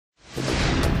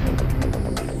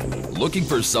Looking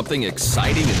for something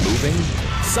exciting and moving?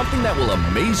 Something that will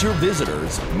amaze your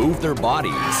visitors, move their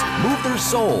bodies, move their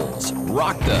souls,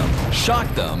 rock them, shock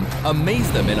them,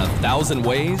 amaze them in 1,000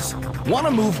 ways? Want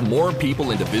to move more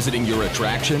people into visiting your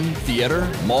attraction, theater,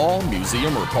 mall,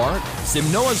 museum, or park?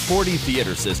 Simnoa's 4D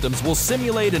theater systems will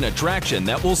simulate an attraction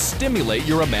that will stimulate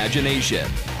your imagination.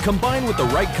 Combined with the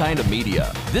right kind of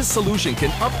media, this solution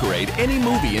can upgrade any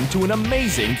movie into an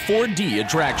amazing 4D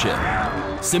attraction.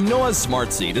 Simnoa's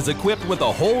Smart Seat is equipped with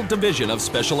a whole division of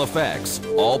special effects,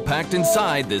 all packed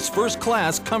inside this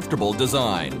first-class comfortable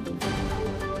design.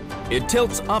 It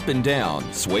tilts up and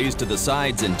down, sways to the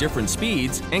sides in different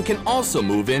speeds, and can also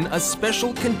move in a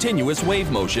special continuous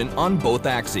wave motion on both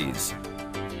axes.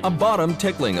 A bottom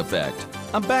tickling effect,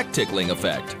 a back tickling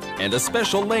effect, and a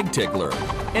special leg tickler,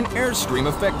 an airstream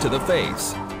effect to the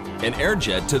face, an air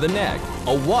jet to the neck,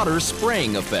 a water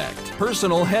spraying effect,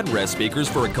 personal headrest speakers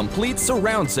for a complete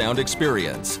surround sound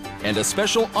experience, and a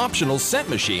special optional scent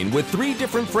machine with 3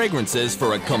 different fragrances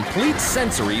for a complete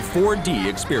sensory 4D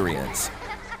experience.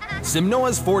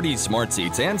 Simnoa's 4D Smart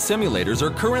Seats and simulators are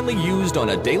currently used on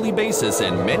a daily basis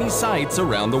in many sites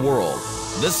around the world.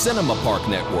 The Cinema Park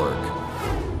Network,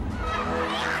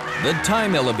 the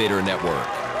Time Elevator Network,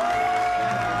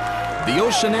 the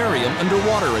Oceanarium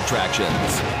underwater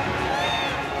attractions,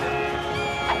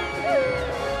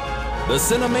 the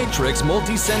Cinematrix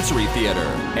Multisensory Theater,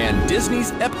 and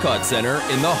Disney's Epcot Center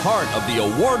in the heart of the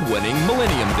award-winning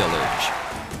Millennium Village.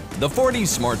 The 4D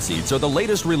Smart Seats are the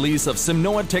latest release of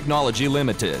Simnoa Technology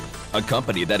Limited, a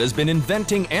company that has been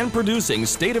inventing and producing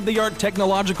state-of-the-art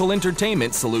technological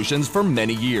entertainment solutions for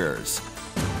many years.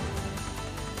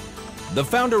 The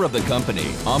founder of the company,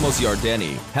 Amos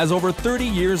Yardeni, has over 30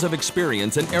 years of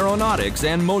experience in aeronautics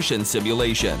and motion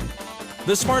simulation.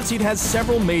 The Smart Seat has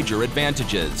several major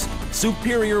advantages: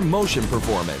 superior motion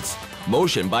performance,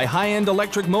 motion by high-end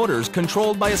electric motors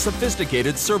controlled by a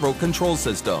sophisticated servo control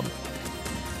system,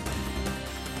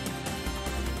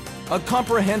 a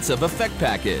comprehensive effect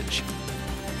package,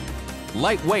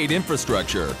 lightweight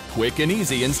infrastructure, quick and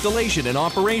easy installation and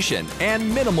operation,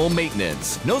 and minimal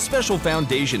maintenance. No special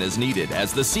foundation is needed,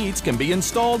 as the seats can be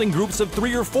installed in groups of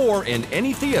 3 or 4 in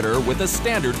any theater with a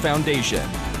standard foundation.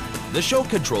 The show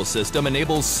control system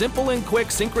enables simple and quick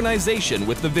synchronization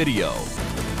with the video.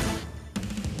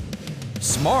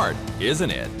 Smart, isn't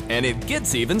it? And it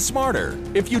gets even smarter.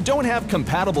 If you don't have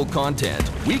compatible content,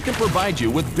 we can provide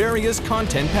you with various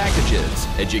content packages,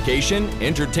 education,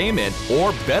 entertainment,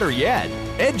 or better yet,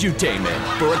 edutainment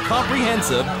for a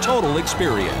comprehensive, total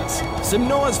experience.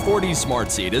 Simnoa's 4D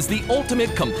Smart Seat is the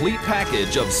ultimate complete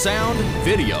package of sound,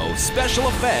 video, special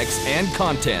effects, and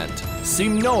content.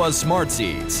 Simnoa Smart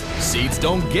Seats. Seats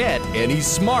don't get any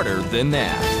smarter than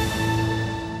that.